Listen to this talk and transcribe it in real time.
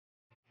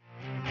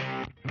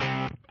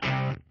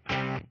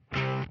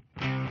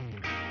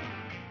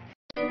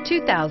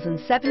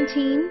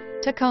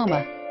2017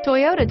 Tacoma.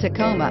 Toyota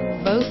Tacoma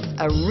boasts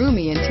a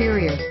roomy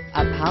interior,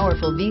 a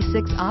powerful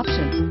V6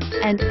 option,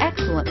 and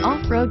excellent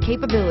off-road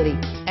capability,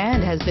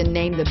 and has been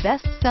named the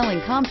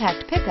best-selling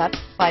compact pickup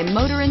by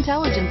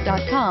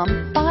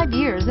MotorIntelligence.com 5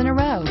 years in a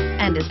row,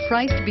 and is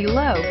priced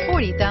below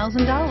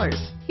 $40,000.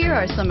 Here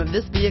are some of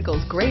this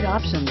vehicle's great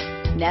options: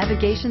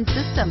 navigation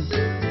system,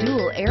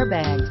 dual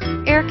airbags,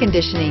 air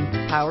conditioning,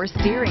 power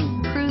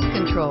steering, cruise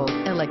control,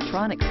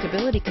 electronic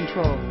stability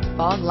control,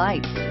 fog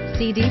lights,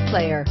 CD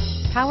player,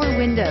 power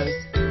windows,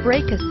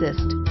 brake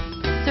assist.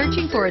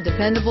 Searching for a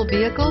dependable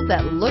vehicle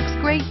that looks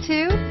great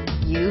too?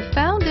 You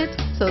found it,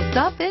 so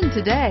stop in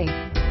today.